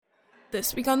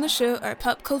This week on the show are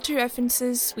pop culture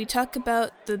references. We talk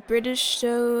about the British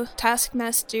show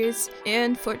Taskmasters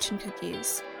and fortune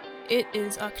cookies. It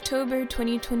is October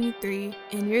 2023,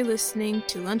 and you're listening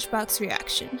to Lunchbox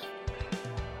Reaction.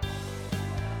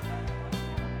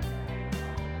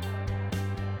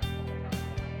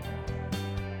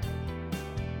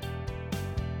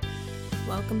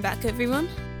 Welcome back, everyone.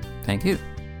 Thank you.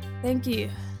 Thank you.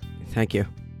 Thank you.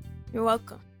 You're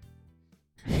welcome.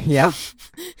 Yeah.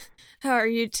 How are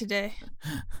you today?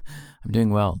 I'm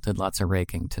doing well. Did lots of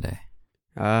raking today.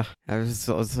 It's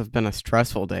been a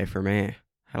stressful day for me.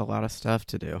 Had a lot of stuff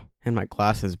to do, and my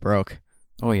glasses broke.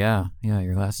 Oh, yeah. Yeah,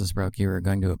 your glasses broke. You were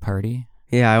going to a party?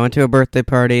 Yeah, I went to a birthday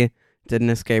party, did an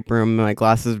escape room. My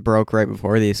glasses broke right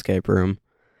before the escape room.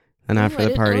 And after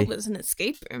the party... I didn't know it was an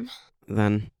escape room.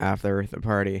 Then, after the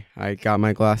party, I got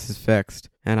my glasses fixed,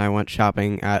 and I went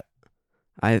shopping at,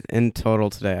 in total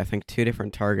today, I think 2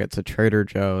 different Targets, a Trader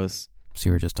Joe's. So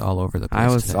you were just all over the place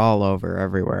I was today. all over,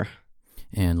 everywhere.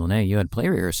 And Lene, you had play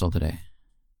rehearsal today.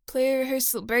 Play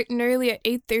rehearsal bright and early at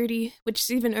 8:30, which is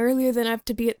even earlier than I have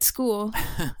to be at school.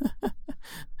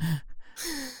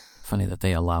 Funny that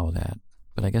they allow that,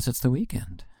 but I guess it's the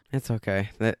weekend. It's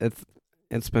okay.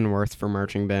 It's been worse for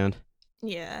marching band.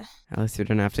 Yeah. At least we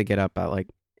didn't have to get up at like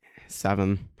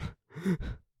 7.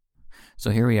 So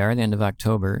here we are, the end of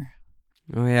October.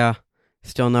 Oh yeah,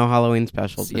 still no Halloween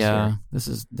specials this year. This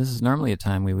is normally a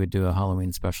time we would do a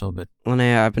Halloween special, but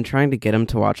Linnea, I've been trying to get him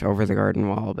to watch Over the Garden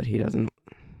Wall, but he doesn't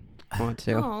want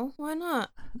to. Oh, why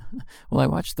not? Well, I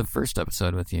watched the first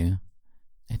episode with you.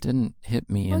 It didn't hit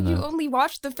me in the... you only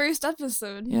watched the first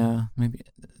episode. Yeah, maybe.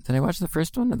 Did I watch the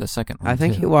first one or the second one? I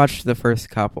think too? he watched the first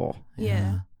couple.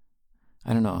 Yeah.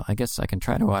 I don't know. I guess I can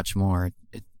try to watch more.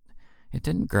 It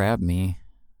didn't grab me,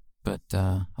 but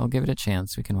I'll give it a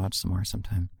chance. We can watch some more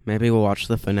sometime. Maybe we'll watch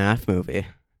the FNAF movie.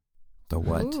 The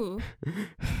what?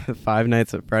 Five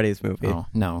Nights at Freddy's movie. Oh,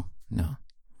 no.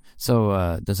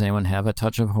 So, does anyone have a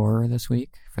touch of horror this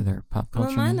week for their pop culture?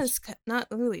 Well, mine news? is not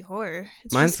really horror.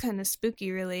 It's Mine's just kind of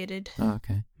spooky related. Oh,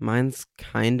 okay. Mine's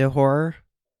kind of horror.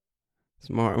 It's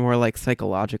more like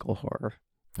psychological horror.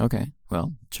 Okay.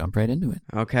 Well, jump right into it.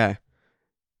 Okay.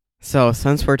 So,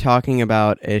 since we're talking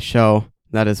about a show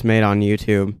that is made on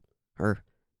YouTube, or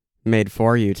made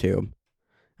for YouTube,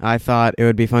 I thought it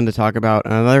would be fun to talk about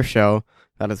another show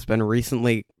that has been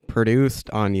recently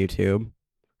produced on YouTube,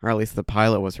 or at least the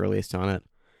pilot was released on it.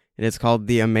 It is called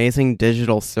The Amazing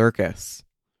Digital Circus.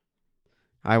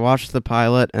 I watched the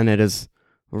pilot, and it is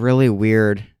really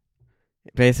weird.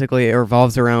 Basically, it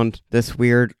revolves around this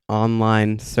weird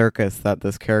online circus that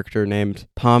this character named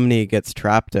Pomni gets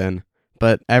trapped in.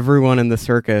 But everyone in the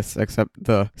circus, except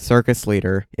the circus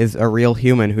leader, is a real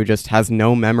human who just has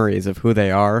no memories of who they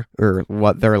are or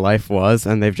what their life was,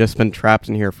 and they've just been trapped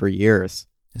in here for years.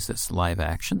 Is this live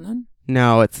action then?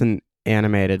 No, it's an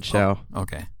animated show. Oh,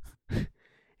 okay.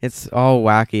 It's all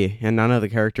wacky, and none of the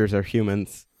characters are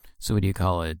humans. So what do you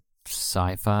call it?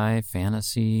 Sci-fi?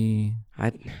 Fantasy?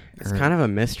 It's kind of a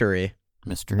mystery.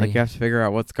 Mystery? Like, you have to figure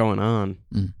out what's going on.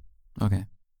 Okay.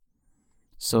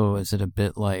 So is it a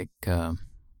bit like,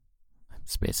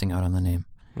 spacing out on the name.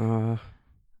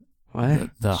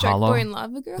 What? The Shark Hollow? Boy and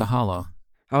Lava Girl? The Hollow.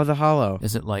 Oh, The Hollow.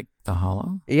 Is it like The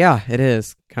Hollow? Yeah, it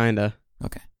is, kinda.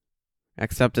 Okay.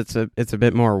 Except it's a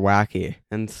bit more wacky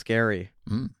and scary.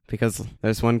 Because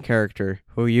there's one character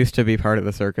who used to be part of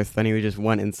the circus, then he just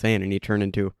went insane and he turned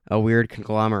into a weird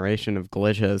conglomeration of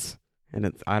glitches.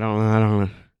 And I don't know.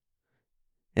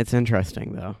 It's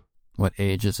interesting though. What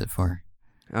age is it for?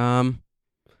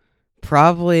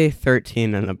 Probably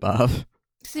 13 and above.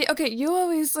 See, okay, you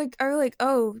always are like,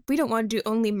 oh, we don't want to do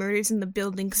only murders in the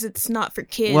building because it's not for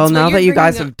kids. Well, But now you're that you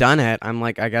guys bringing have done it, I'm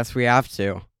like, I guess we have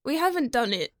to. We haven't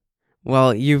done it.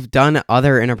 Well, you've done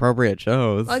other inappropriate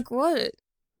shows. Like what?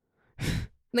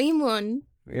 Name one.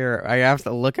 I have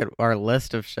to look at our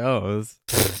list of shows.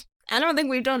 I don't think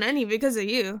we've done any because of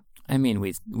you. I mean,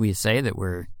 we say that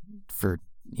we're for,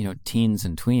 teens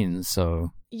and tweens,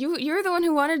 so... You're the one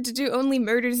who wanted to do only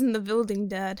murders in the building,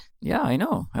 Dad. Yeah, I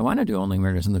know. I want to do only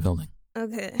murders in the building.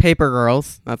 Okay. Paper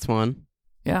Girls, that's one.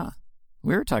 Yeah.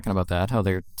 We were talking about that, how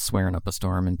they're swearing up a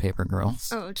storm in Paper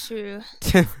Girls. Oh, true.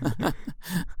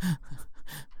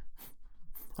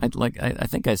 I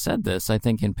think I said this. I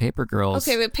think in Paper Girls...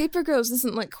 Okay, but Paper Girls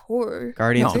isn't like horror.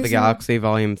 Guardians No. of the Galaxy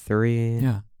Volume 3.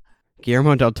 Yeah.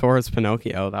 Guillermo del Toro's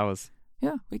Pinocchio, that was...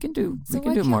 Yeah, we can do So we can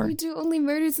why do can't more. we do only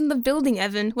murders in the building,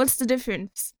 Evan? What's the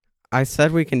difference? I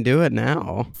said we can do it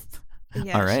now.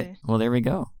 Yeah, All right. sure. Well, there we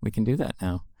go. We can do that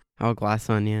now. Oh, glass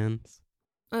onions.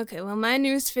 Okay, well, my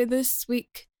news for this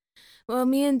week Well,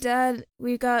 me and Dad,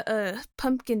 we got a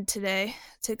pumpkin today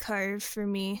to carve for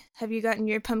me. Have you gotten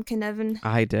your pumpkin, Evan?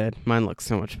 I did. Mine looks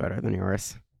so much better than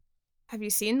yours. Have you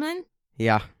seen mine?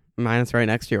 Yeah, mine is right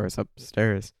next to yours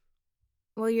upstairs.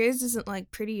 Well, yours isn't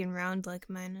like pretty and round like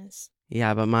mine is.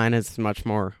 Yeah, but mine is much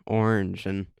more orange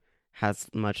and has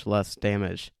much less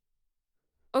damage.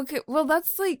 Okay, well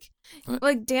that's like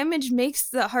damage makes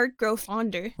the heart grow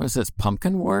fonder. What is this,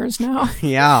 Pumpkin Wars now?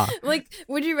 Yeah. Like,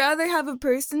 would you rather have a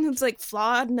person who's like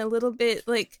flawed and a little bit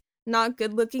like not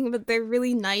good looking, but they're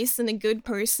really nice and a good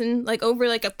person, like over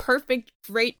like a perfect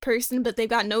great person, but they've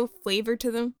got no flavor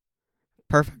to them?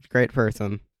 Perfect, great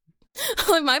person.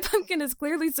 Like, my pumpkin is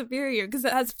clearly superior because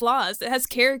it has flaws. It has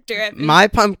character.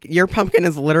 Your pumpkin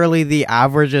is literally the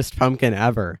averagest pumpkin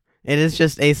ever. It is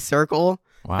just a circle.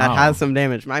 Wow. That has some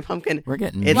damage. My pumpkin... We're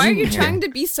getting... Why are mean you here. trying to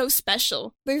be so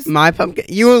special? My pumpkin...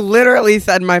 You literally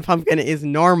said my pumpkin is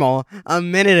normal a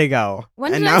minute ago.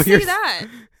 When and did now I say you're... that?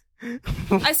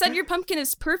 I said your pumpkin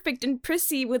is perfect and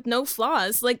prissy with no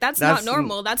flaws. Like, that's not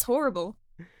normal. That's horrible.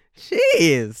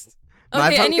 Jeez.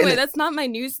 Okay, anyway, that's not my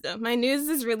news, though. My news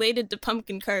is related to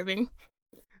pumpkin carving.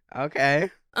 Okay.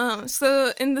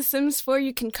 So in The Sims 4,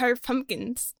 you can carve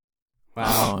pumpkins.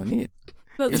 Wow. Oh, neat.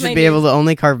 That's You my should be news. able to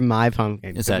only carve my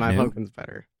pumpkin. Is 'cause that my new? pumpkin's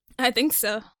better. I think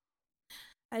so.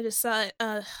 I just saw it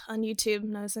on YouTube,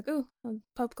 and I was like, oh, a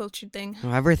pop culture thing.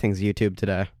 Well, everything's YouTube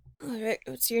today. All right,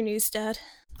 what's your news, Dad?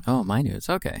 Oh, my news.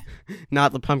 Okay.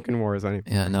 Not the pumpkin wars anymore.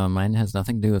 Yeah, no, mine has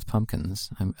nothing to do with pumpkins.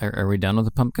 Are we done with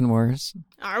the Pumpkin Wars?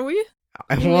 Are we?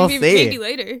 We'll see. Maybe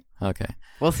later. Okay.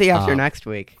 We'll see after next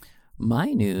week. My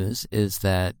news is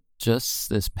that just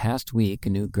this past week, a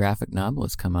new graphic novel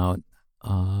has come out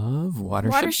of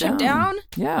Watership Down?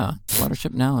 Yeah,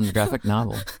 Watership Down graphic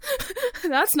novel.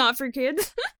 That's not for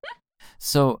kids.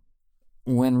 So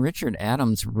when Richard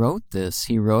Adams wrote this,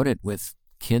 he wrote it with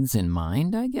kids in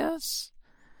mind, I guess?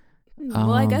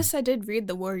 Well, I guess I did read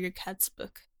the Warrior Cats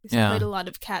book. There's quite a lot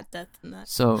of cat death in that.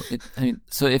 So,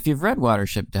 so if you've read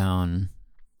Watership Down,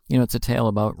 you know, it's a tale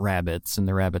about rabbits, and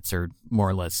the rabbits are more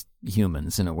or less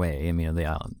humans in a way. I mean,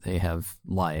 they have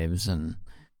lives, and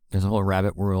there's a whole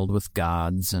rabbit world with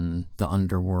gods and the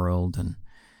underworld, and,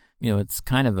 you know, it's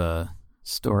kind of a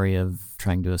story of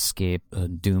trying to escape a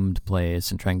doomed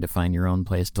place and trying to find your own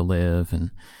place to live,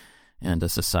 and a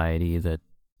society that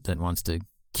wants to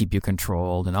keep you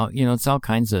controlled, and all, you know, it's all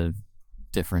kinds of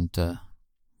different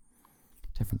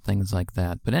things like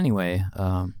that. But anyway,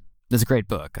 it's a great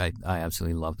book. I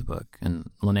absolutely love the book. And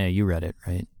Linnea, you read it,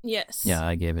 right? Yes. Yeah,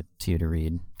 I gave it to you to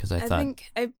read because I thought... I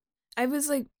think I was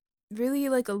like really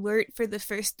like alert for the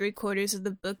first 3 quarters of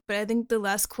the book, but I think the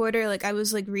last quarter, like I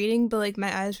was like reading, but like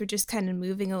my eyes were just kind of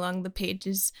moving along the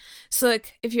pages. So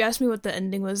like if you asked me what the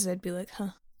ending was, I'd be like, huh.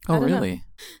 Oh, really?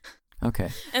 Okay.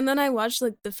 And then I watched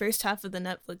like the first half of the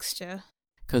Netflix show.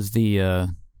 Because the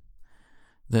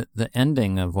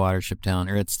ending of Watership Down,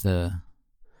 or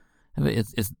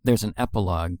there's an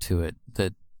epilogue to it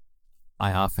that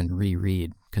I often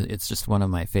reread because it's just one of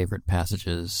my favorite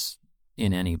passages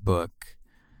in any book.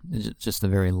 It's just the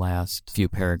very last few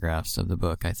paragraphs of the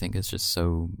book, I think, is just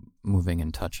so moving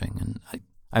and touching, and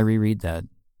I reread that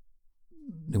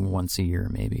once a year,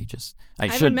 maybe.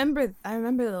 I remember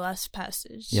the last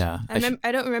passage. Yeah, I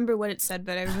don't remember what it said,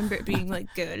 but I remember it being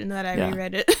like good, and that I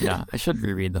reread it. Yeah, I should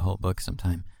reread the whole book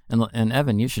sometime. And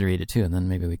Evan, you should read it too, and then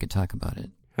maybe we could talk about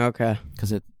it. Okay.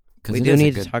 Because we do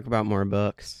need to talk about more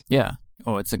books. Yeah.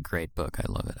 Oh, it's a great book.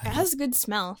 I love it. It has a good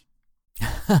smell.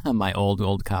 My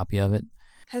old copy of it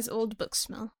has old book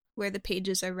smell, where the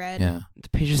pages are red. Yeah, the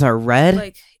pages are red.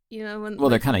 Like, you know, when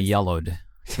they're kind of yellowed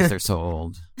because they're so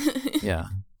old. Yeah.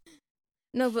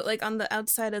 No, but like on the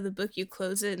outside of the book, you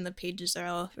close it and the pages are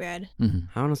all red. Mm-hmm.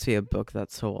 I want to see a book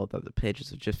that's so old that the pages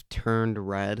have just turned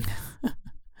red.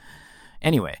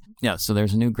 Anyway, yeah, so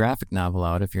there's a new graphic novel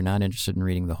out if you're not interested in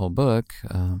reading the whole book.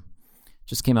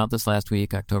 Just came out this last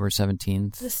week, October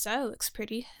 17th. The style looks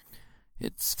pretty.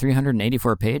 It's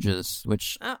 384 pages,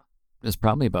 which is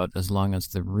probably about as long as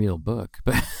the real book.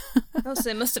 But so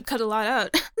they must have cut a lot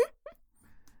out.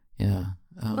 Yeah.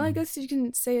 Well, I guess you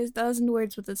can say 1,000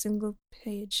 words with a single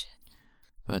page.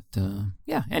 But,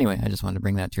 yeah, anyway, I just wanted to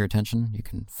bring that to your attention. You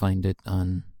can find it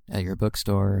at your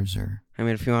bookstores or... I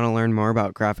mean, if you want to learn more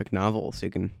about graphic novels, you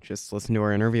can just listen to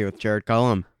our interview with Jared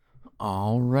Cullum.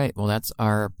 All right. Well, that's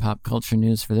our pop culture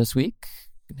news for this week.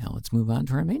 Now let's move on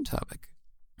to our main topic,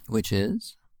 which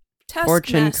is... Taskmaster.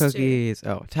 Fortune cookies.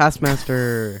 Oh,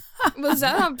 Taskmaster. Was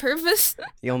that on purpose?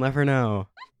 You'll never know.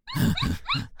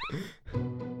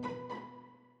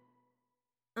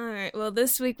 Alright, well,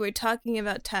 this week we're talking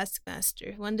about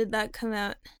Taskmaster. When did that come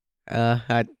out?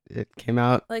 It came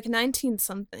out. Like 19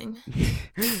 something.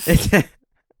 It-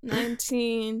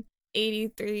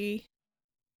 1983.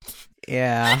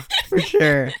 yeah, for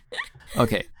sure.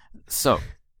 Okay, so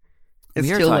It's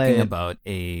we are too talking late. about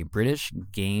a British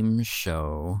game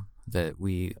show that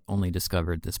we only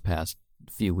discovered this past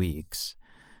few weeks,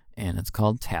 and it's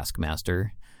called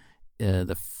Taskmaster.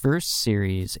 The first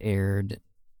series aired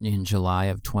in July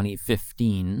of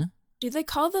 2015. Do they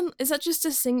call them, is that just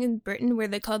a thing in Britain where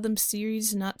they call them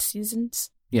series, not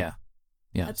seasons? Yeah.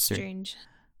 That's strange.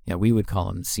 Yeah, we would call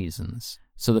them seasons.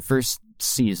 So the first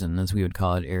season, as we would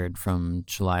call it, aired from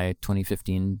July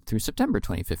 2015 through September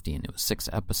 2015. It was 6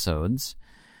 episodes.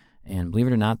 And believe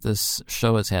it or not, this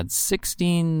show has had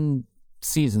 16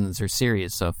 seasons or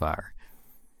series so far.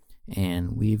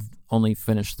 And we've only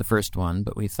finished the first one,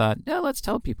 but we thought, yeah, let's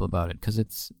tell people about it because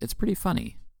it's pretty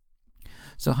funny.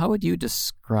 So how would you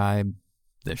describe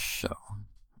this show?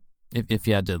 If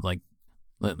you had to, like,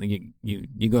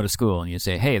 you go to school and you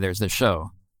say, hey, there's this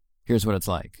show. Here's what it's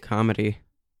like. Comedy.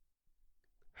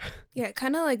 Yeah, it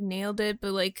kind of like nailed it,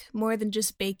 but like more than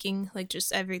just baking, like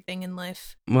just everything in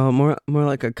life. Well, more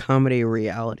like a comedy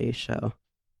reality show.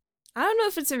 I don't know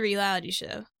if it's a reality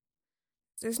show.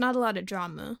 There's not a lot of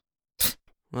drama.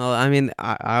 Well, I mean,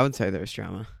 I would say there's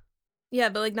drama. Yeah,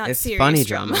 but like not It's serious funny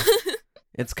drama.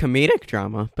 It's comedic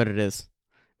drama, but it is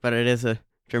a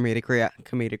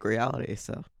comedic reality.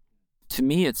 So To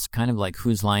me, it's kind of like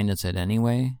Whose Line Is It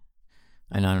Anyway?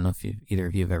 And I don't know if either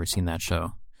of you have ever seen that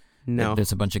show. no.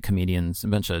 There's a bunch of comedians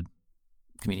who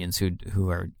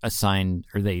are assigned,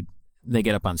 or they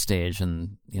get up on stage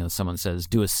and, you know, someone says,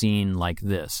 do a scene like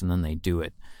this, and then they do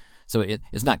it. So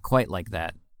it's not quite like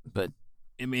that, but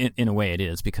in a way it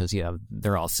is, because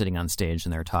they're all sitting on stage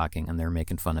and they're talking and they're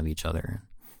making fun of each other.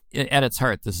 At its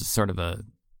heart, this is sort of a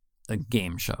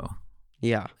game show.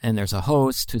 Yeah. And there's a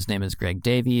host whose name is Greg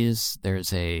Davies.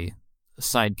 There's a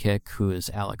sidekick who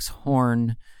is Alex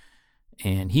Horn,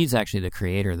 and he's actually the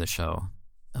creator of the show.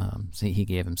 So he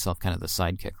gave himself kind of the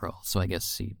sidekick role. So I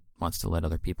guess he wants to let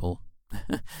other people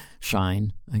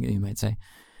shine, I guess you might say.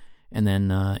 And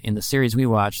then in the series we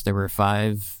watched, there were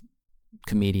 5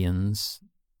 comedians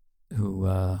who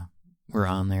were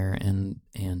on there, and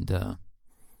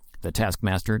the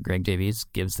Taskmaster, Greg Davies,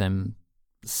 gives them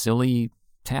silly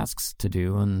tasks to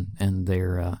do, and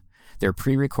they're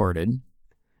pre-recorded.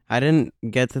 I didn't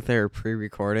get that they were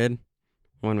pre-recorded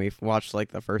when we watched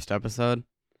like the first episode,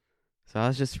 so I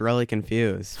was just really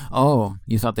confused. Oh,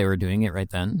 you thought they were doing it right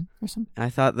then or something? I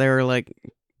thought they were like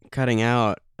cutting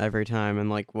out every time and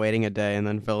like waiting a day and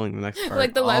then filming the next part.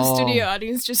 Like the live studio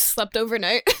audience just slept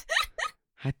overnight.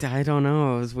 I don't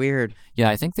know. It was weird. Yeah,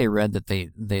 I think they read that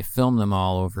they filmed them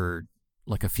all over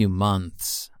like a few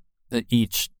months. That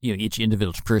each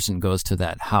individual person goes to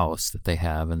that house that they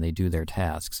have and they do their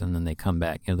tasks, and then they come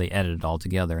back. You know, they edit it all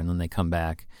together, and then they come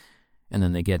back, and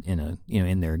then they get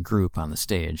in their group on the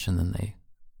stage, and then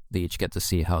they each get to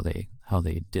see how they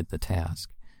did the task.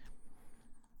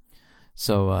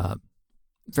 So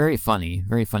very funny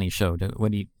show. Do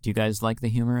you guys like the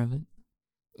humor of it?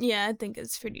 Yeah, I think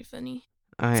it's pretty funny.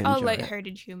 I It's all enjoy it.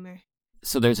 lighthearted humor.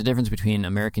 So there's a difference between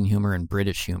American humor and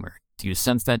British humor. Do you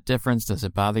sense that difference? Does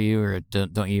it bother you, or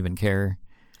don't you even care?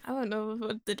 I don't know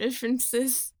what the difference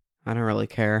is. I don't really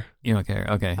care. You don't care?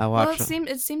 Okay. I Well, watch.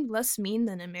 it seemed less mean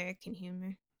than American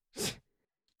humor.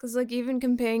 Because like even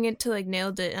comparing it to like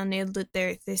Nailed It, on Nailed It,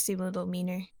 they seem a little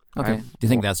meaner. Okay. Do you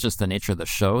think that's just the nature of the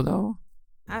show, though?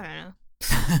 I don't know.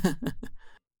 I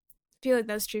feel like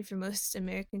that's true for most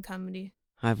American comedy.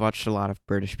 I've watched a lot of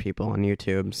British people on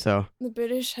YouTube, so The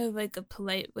British have like a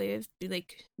polite way of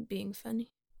being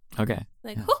funny. Okay.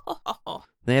 Like Yeah. ho ho ho ho.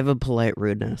 they have a polite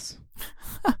rudeness.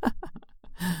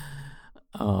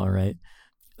 All right.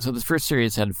 So the first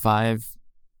series had 5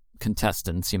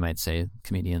 contestants, you might say,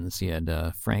 comedians. You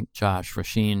had Frank, Josh,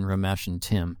 Rasheen, Ramesh, and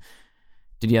Tim.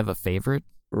 Did you have a favorite?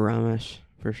 Ramesh,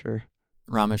 for sure.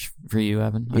 Ramesh for you,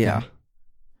 Evan? Okay. Yeah.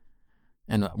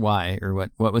 And why? Or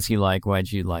what was he like?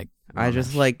 Why'd you like Ramesh? I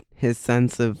just like his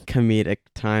sense of comedic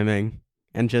timing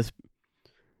and just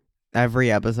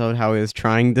every episode how he was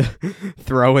trying to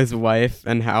throw his wife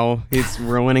and how he's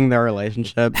ruining their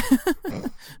relationship,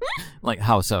 Like,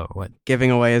 how so? What? giving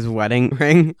away his wedding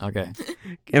ring, Okay.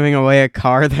 giving away a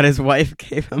car that his wife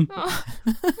gave him. Oh.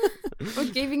 Or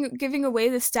giving away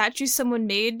the statue someone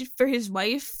made for his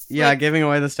wife. Yeah, like, giving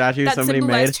away the statue that somebody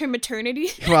symbolized made her maternity.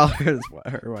 while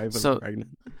her wife was So-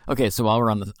 pregnant. Okay, so while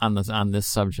we're on this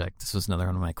subject, this was another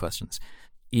one of my questions.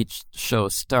 Each show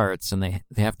starts and they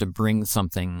have to bring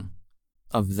something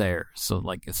of theirs. So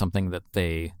like something of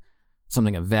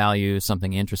value,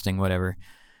 something interesting, whatever.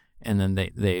 and then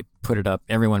they put it up.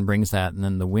 Everyone brings that, and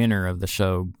then the winner of the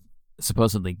show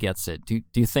supposedly gets it. Do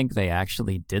you think they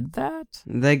actually did that?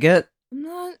 They get... I'm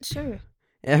not sure.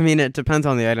 I mean, it depends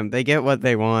on the item. They get what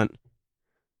they want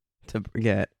to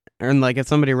get. And, like, if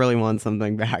somebody really wants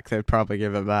something back, they'd probably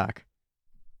give it back.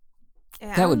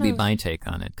 Yeah, That would be my take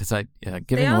on it, because giving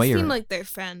they all away seem your... like they're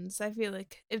friends. I feel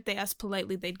like if they ask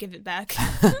politely, they'd give it back.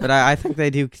 But I think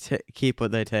they do keep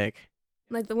what they take.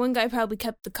 Like, the one guy probably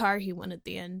kept the car he won at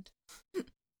the end.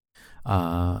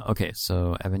 Okay,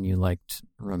 so Evan, you liked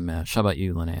Ramesh. How about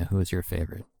you, Linnea? Who was your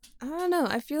favorite? I don't know.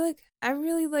 I feel like I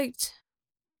really liked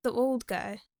the old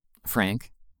guy.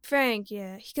 Frank? Frank,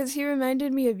 yeah. Because he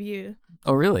reminded me of you.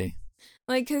 Oh, really?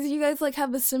 Like, because you guys, like,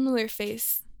 have a similar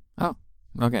face. Oh,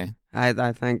 okay. I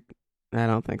don't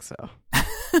think so.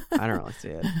 I don't really see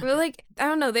it. Or, like, I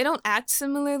don't know. They don't act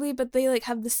similarly, but they, like,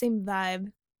 have the same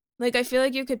vibe. Like, I feel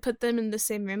like you could put them in the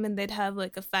same room and they'd have,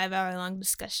 like, a 5-hour-long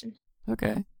discussion.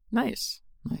 Okay. Nice.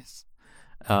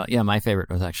 Yeah, my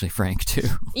favorite was actually Frank, too.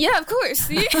 Yeah, of course.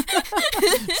 See?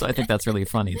 So I think that's really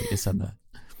funny that you said that.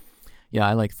 Yeah,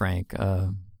 I like Frank. I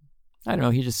don't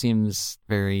know. He just seems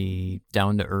very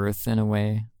down to earth in a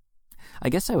way. I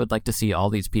guess I would like to see all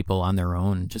these people on their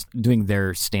own, just doing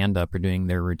their stand-up or doing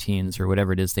their routines or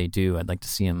whatever it is they do. I'd like to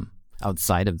see them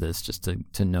outside of this just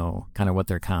to know kind of what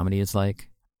their comedy is like.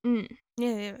 Yeah.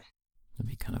 That'd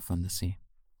be kind of fun to see.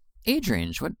 Age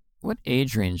range. What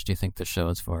age range do you think the show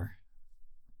is for?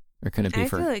 Or could it be I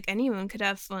for... feel like anyone could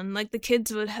have fun. Like, the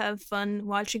kids would have fun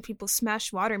watching people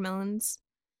smash watermelons.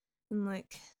 And,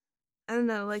 like, I don't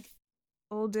know, like,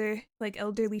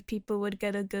 elderly people would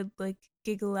get a good, like,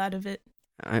 giggle out of it.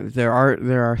 There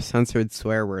are censored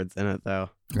swear words in it, though.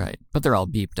 Right, but they're all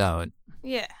beeped out.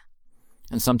 Yeah.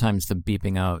 And sometimes the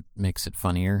beeping out makes it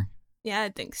funnier. Yeah, I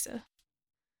think so.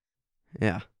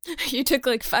 Yeah. You took,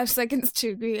 like, 5 seconds to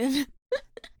agree.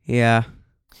 Yeah.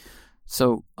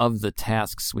 So, of the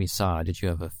tasks we saw, did you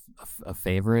have a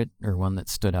favorite or one that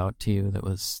stood out to you that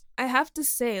was... I have to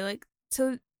say,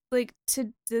 to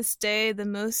this day, the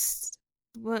most...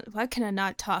 Why can I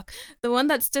not talk? The one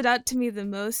that stood out to me the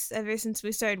most ever since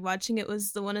we started watching it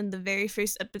was the one in the very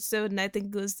first episode, and I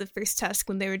think it was the first task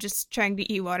when they were just trying to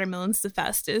eat watermelons the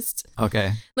fastest.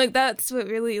 Okay. Like, that's what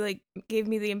really, like, gave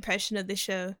me the impression of the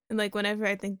show. And, like, whenever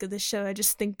I think of the show, I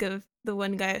just think of the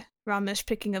one guy, Ramesh,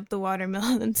 picking up the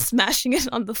watermelon and smashing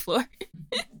it on the floor.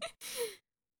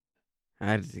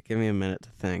 Give me a minute to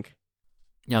think.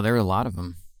 Yeah, there were a lot of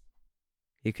them.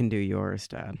 You can do yours,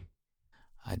 Dad.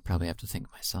 I'd probably have to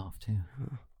think myself, too.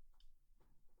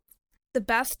 The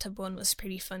bathtub one was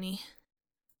pretty funny.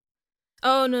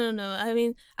 Oh, no. I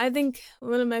mean, I think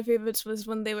one of my favorites was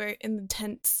when they were in the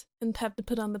tents and have to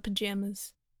put on the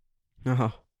pajamas.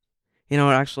 Oh. You know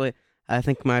what, actually, I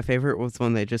think my favorite was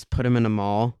when they just put him in a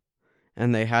mall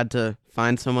and they had to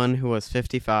find someone who was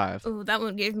 55. Oh, that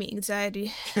one gave me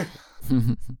anxiety. If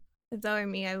that were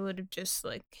me, I would have just,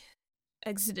 like,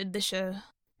 exited the show.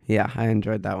 Yeah, I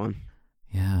enjoyed that one.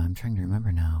 Yeah, I'm trying to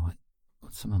remember now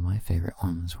what some of my favorite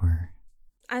ones were.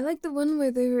 I like the one where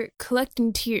they were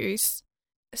collecting tears.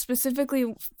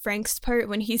 Specifically Frank's part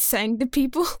when he sang to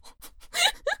people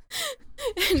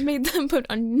and made them put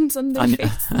onions on their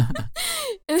face.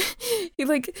 And he,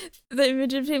 like, the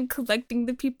image of him collecting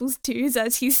the people's tears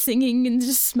as he's singing and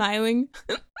just smiling.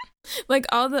 Like,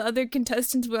 all the other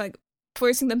contestants were, like,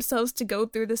 forcing themselves to go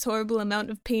through this horrible amount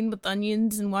of pain with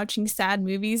onions and watching sad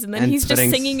movies, and then he's just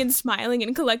singing and smiling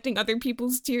and collecting other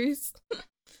people's tears.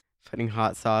 Putting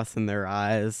hot sauce in their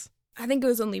eyes. I think it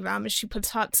was only Ramesh who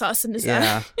puts hot sauce in his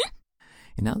eye.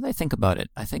 And now that I think about it,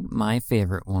 I think my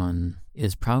favorite one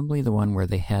is probably the one where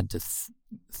they had to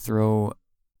throw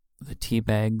the tea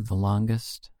bag the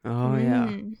longest. Oh, yeah.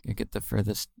 You get the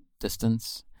furthest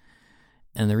distance.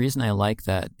 And the reason I like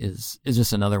that is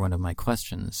just another one of my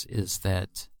questions, is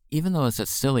that even though it's a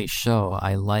silly show,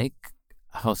 I like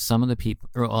how some of the people,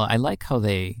 I like how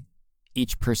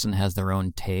each person has their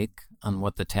own take on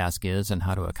what the task is and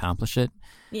how to accomplish it.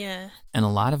 Yeah. And a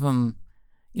lot of them,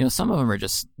 some of them are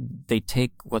just, they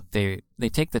take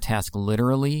the task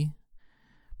literally,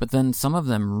 but then some of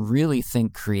them really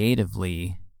think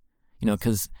creatively,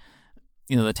 because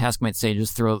the task might say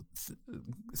just throw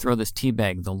this tea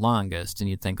bag the longest, and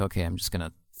you'd think, okay, I'm just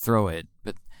gonna throw it,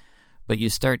 but you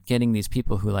start getting these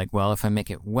people who like, well, if I make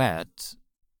it wet,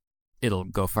 it'll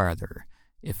go farther.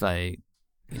 If I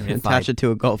attach it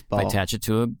to a golf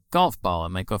ball, it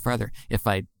might go farther. If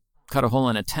I cut a hole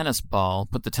in a tennis ball,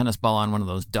 put the tennis ball on one of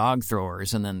those dog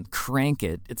throwers, and then crank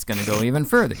it, it's going to go even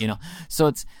further. So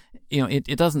it's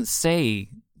it doesn't say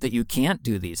that you can't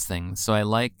do these things. So I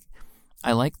like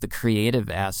I like the creative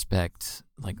aspect.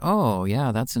 Like, oh,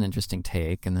 yeah, that's an interesting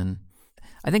take. And then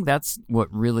I think that's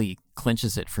what really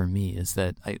clinches it for me is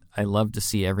that I love to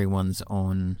see everyone's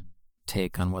own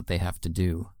take on what they have to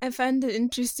do. I find it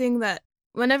interesting that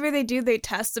whenever they do, they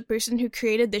task the person who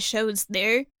created the show is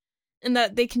there, and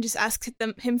that they can just ask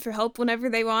him for help whenever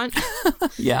they want.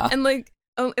 Yeah. And like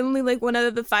only like one out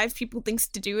of the 5 people thinks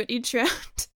to do it each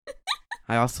round.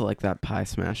 I also like that pie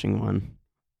smashing one,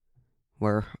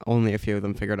 where only a few of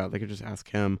them figured out they could just ask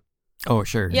him. Oh,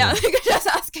 sure. Yeah, they could just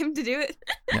ask him to do it.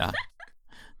 Yeah.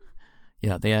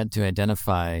 Yeah, they had to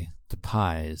identify the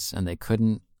pies, and they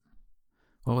couldn't.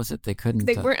 What was it? They couldn't.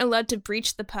 They weren't allowed to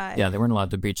breach the pie. Yeah, they weren't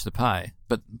allowed to breach the pie,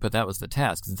 but that was the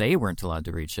task. They weren't allowed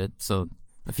to breach it, so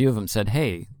a few of them said,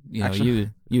 "Hey,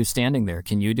 Actually, you standing there,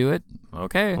 can you do it?"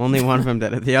 Okay. Only one of them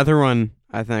did it. The other one,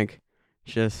 I think,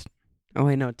 just. Oh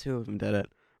wait, no, 2 of them did it.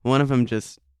 One of them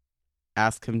just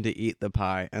asked him to eat the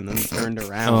pie and then turned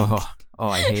around. Oh,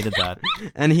 I hated that.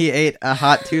 And he ate a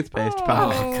hot toothpaste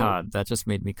pie. Oh God, that just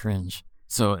made me cringe.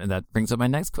 So that brings up my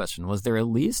next question. Was there a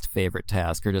least favorite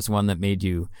task or just one that made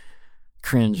you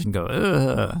cringe and go,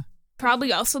 ugh?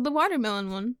 Probably also the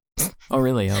watermelon one. Oh,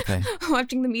 really? Okay.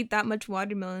 Watching them eat that much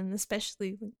watermelon,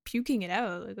 especially like, puking it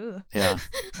out. Like, ugh. Yeah.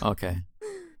 Okay.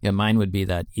 Yeah, mine would be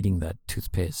that eating that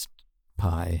toothpaste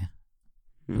pie.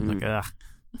 Like, ugh.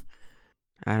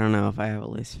 I don't know if I have a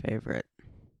least favorite.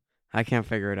 I can't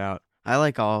figure it out. I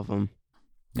like all of them.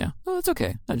 Yeah. Oh, that's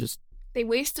okay. They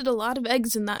wasted a lot of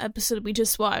eggs in that episode we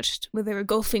just watched, where they were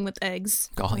golfing with eggs.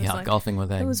 Golfing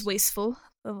with eggs. It was wasteful.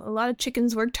 A lot of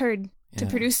chickens worked hard to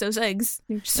produce those eggs.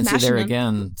 And see, there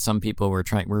again, some people were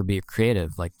being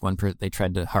creative. Like they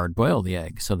tried to hard boil the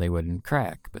egg so they wouldn't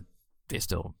crack, but they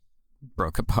still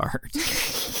broke apart.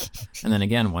 And then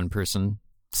again, one person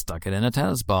stuck it in a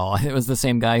tennis ball. It was the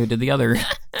same guy who did the other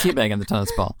teabag in the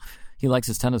tennis ball. He likes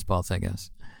his tennis balls, I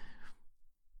guess.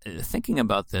 Thinking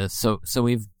about this, so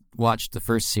we've watched the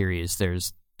first series.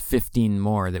 There's 15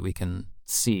 more that we can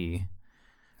see.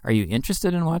 Are you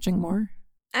interested in watching more?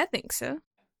 I think so.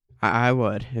 I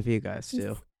would, if you guys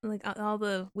do. Like all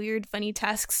the weird, funny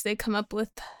tasks they come up with.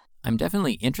 I'm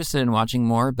definitely interested in watching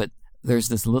more, but there's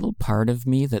this little part of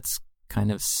me that's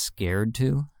kind of scared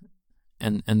too.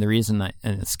 And the reason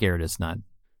scared is not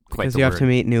quite because the you word. Have to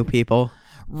meet new people.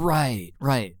 Right.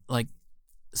 Like,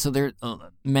 so there,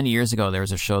 many years ago, there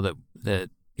was a show that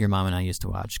your mom and I used to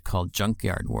watch called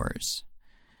Junkyard Wars.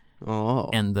 Oh.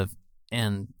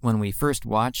 And when we first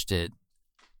watched it,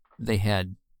 they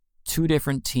had 2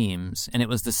 different teams, and it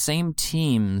was the same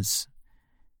teams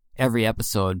every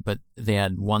episode, but they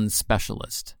had one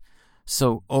specialist.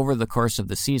 So over the course of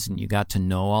the season, you got to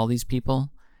know all these people.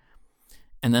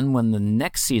 And then when the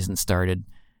next season started,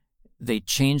 they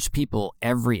changed people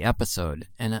every episode.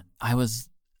 And I was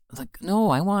like, no,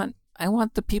 I want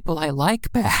the people I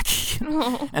like back.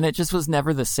 And it just was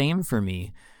never the same for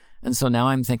me. And so now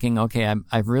I'm thinking, okay,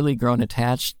 I've really grown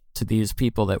attached to these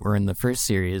people that were in the first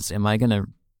series. Am I going to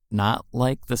not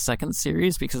like the second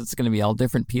series because it's going to be all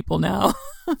different people now?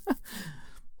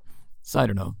 So I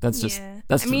don't know.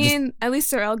 At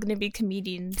least they're all going to be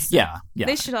comedians. Yeah.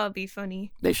 They should all be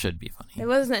funny. They should be funny. There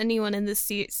wasn't anyone in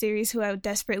this series who I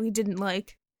desperately didn't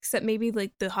like, except maybe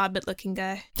like the Hobbit-looking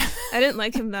guy. I didn't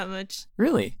like him that much.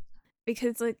 Really?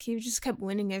 Because like he just kept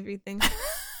winning everything.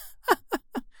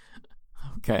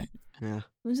 Okay. Yeah.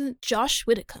 Wasn't it Josh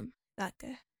Whitcomb? That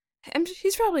guy.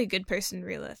 He's probably a good person in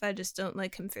real life. I just don't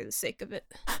like him for the sake of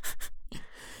it.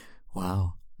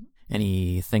 Wow.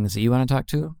 Any things that you want to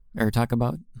talk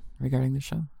about regarding the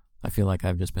show? I feel like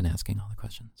I've just been asking all the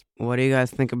questions. What do you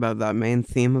guys think about that main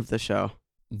theme of the show?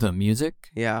 The music?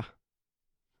 Yeah.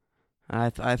 I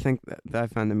think that I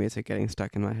find the music getting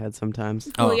stuck in my head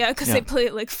sometimes. Oh, yeah, because they play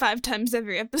it like 5 times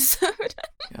every episode.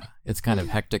 Yeah, it's kind of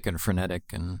hectic and frenetic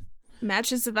and...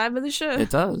 matches the vibe of the show.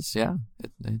 It does, yeah.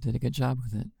 They did a good job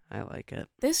with it. I like it.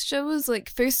 This show was like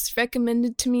first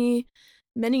recommended to me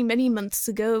many, many months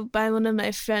ago by one of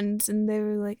my friends, and they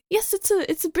were like, yes,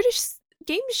 it's a British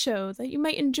game show that you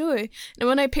might enjoy. And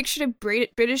when I pictured a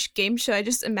British game show, I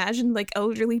just imagined like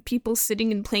elderly people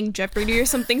sitting and playing Jeopardy or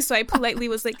something, so I politely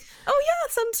was like, oh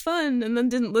yeah, sounds fun, and then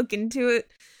didn't look into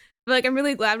it. But like, I'm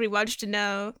really glad we watched it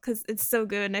now, because it's so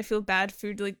good, and I feel bad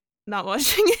for like not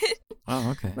watching it.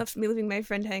 Oh, okay. Left me leaving my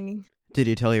friend hanging. Did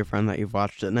you tell your friend that you've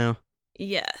watched it now?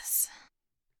 Yes.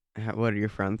 What did your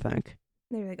friend think?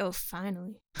 They were like, oh,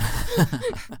 finally.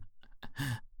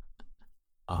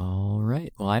 All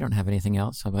right. Well, I don't have anything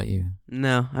else. How about you?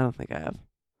 No, I don't think I have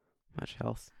much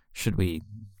else. Should we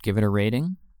give it a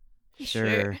rating?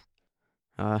 Sure.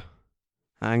 I'm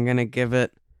going to give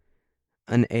it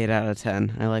an 8 out of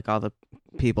 10. I like all the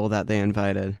people that they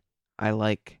invited. I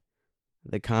like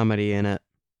the comedy in it.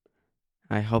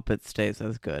 I hope it stays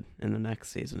as good in the next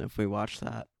season if we watch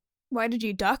that. Why did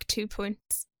you dock 2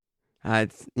 points? I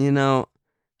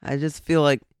just feel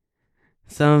like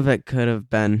some of it could have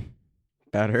been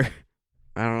better.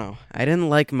 I don't know. I didn't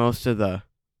like most of the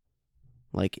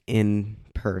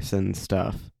in-person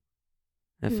stuff.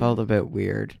 It felt a bit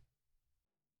weird.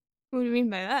 What do you mean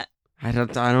by that? I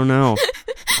don't know.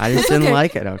 I just didn't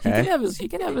like it, okay? He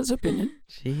can have his opinion.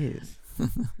 Jeez.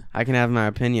 I can have my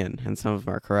opinion, and some of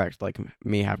them are correct, like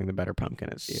me having the better pumpkin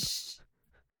as you.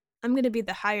 I'm going to be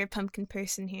the higher pumpkin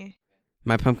person here.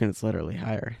 My pumpkin is literally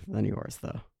higher than yours,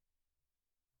 though.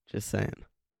 Just saying.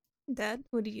 Dad,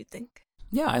 what do you think?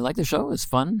 Yeah, I like the show. It was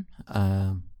fun.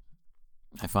 I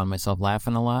found myself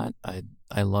laughing a lot.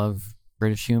 I love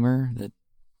British humor that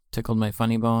tickled my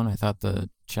funny bone. I thought the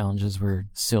challenges were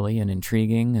silly and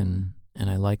intriguing, and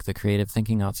I like the creative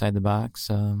thinking outside the box.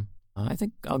 I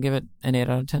think I'll give it an 8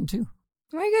 out of 10, too.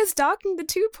 Why are you guys docking the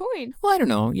 2 points? Well, I don't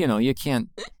know. You can't...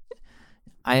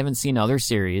 I haven't seen other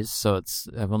series, so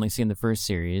I've only seen the first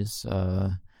series.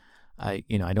 I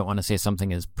don't want to say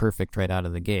something is perfect right out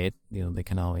of the gate. They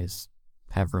can always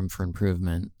have room for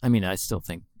improvement. I mean, I still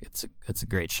think it's a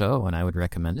great show, and I would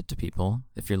recommend it to people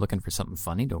if you're looking for something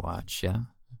funny to watch. Yeah.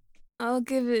 I'll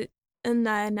give it a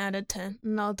 9 out of 10,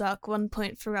 and I'll dock 1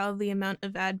 point for all the amount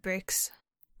of ad breaks.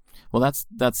 Well,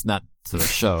 that's not to the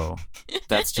show.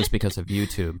 That's just because of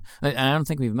YouTube. And I don't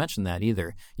think we've mentioned that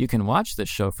either. You can watch this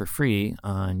show for free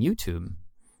on YouTube.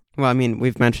 Well, I mean,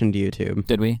 we've mentioned YouTube.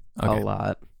 Did we? Okay. A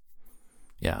lot.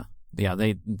 Yeah.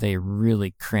 They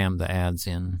really cram the ads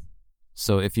in.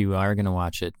 So if you are going to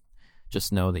watch it,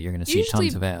 just know that you're going to see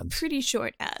tons of ads. Pretty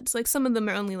short ads. Like some of them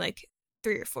are only like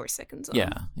 3 or 4 seconds long.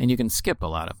 Yeah, and you can skip a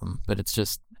lot of them, but it's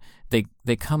just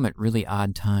they come at really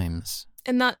odd times.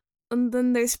 And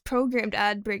then there's programmed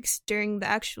ad breaks during the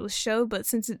actual show, but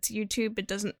since it's YouTube, it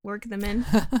doesn't work them in.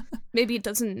 Maybe it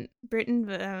doesn't in Britain,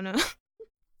 but I don't know.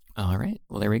 All right.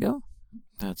 Well, there we go.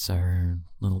 That's our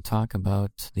little talk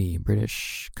about the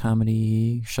British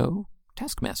comedy show,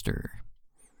 Taskmaster.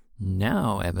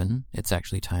 Now, Evan, it's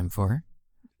actually time for...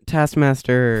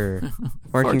 Taskmaster.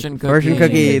 Fortune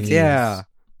cookies, yeah.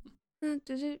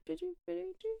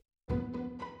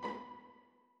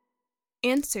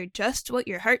 Answer just what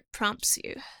your heart prompts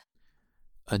you.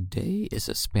 A day is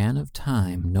a span of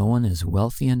time no one is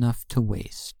wealthy enough to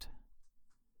waste.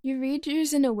 You read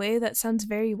yours in a way that sounds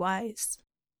very wise.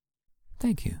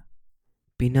 Thank you.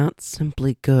 Be not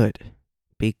simply good.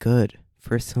 Be good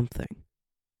for something.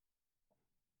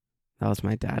 That was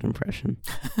my dad impression.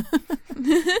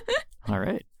 All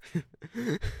right.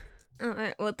 All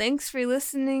right. Well, thanks for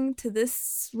listening to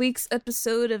this week's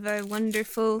episode of our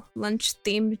wonderful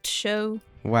lunch-themed show.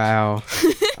 Wow.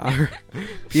 Our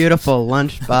beautiful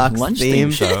lunchbox theme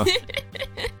show.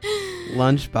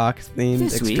 Lunchbox themed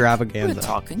this extravaganza. Week, we're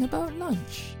talking about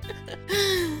lunch.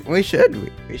 We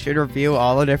should. We should review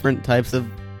all the different types of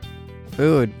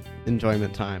food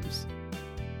enjoyment times.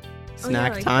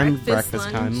 Snack time, breakfast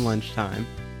time, lunch time,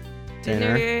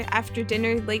 dinner, after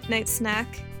dinner, late night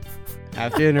snack.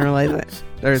 After dinner, late night.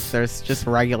 There's just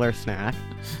regular snack.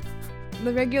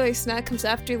 The regular snack comes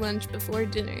after lunch, before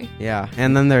dinner. Yeah,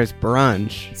 and then there's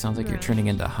brunch. It sounds like you're turning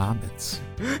into hobbits.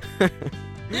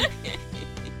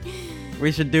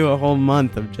 We should do a whole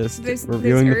month of just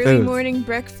reviewing there's the early foods. Morning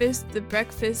breakfast. The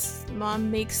breakfast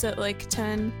mom makes at like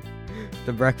 10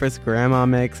 The breakfast grandma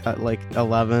makes at like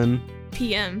 11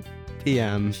 p.m.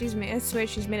 p.m. I swear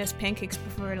she's made us pancakes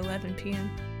before at 11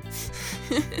 p.m.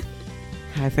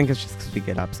 I think it's just because we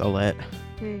get up so late.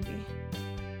 Maybe.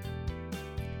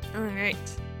 Alright.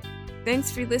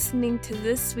 Thanks for listening to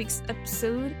this week's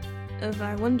episode of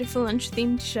our wonderful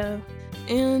lunch-themed show.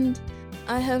 And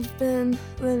I have been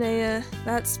Linnea.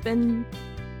 That's been...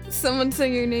 Someone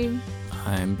say your name.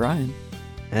 I'm Brian.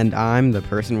 And I'm the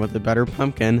person with the better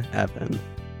pumpkin, Evan.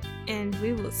 And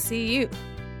we will see you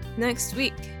next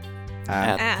week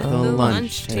at the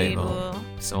lunch table.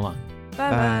 So long.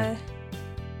 Bye-bye.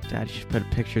 Dad, you should put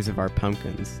pictures of our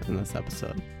pumpkins in this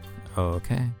episode.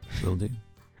 Okay, will do.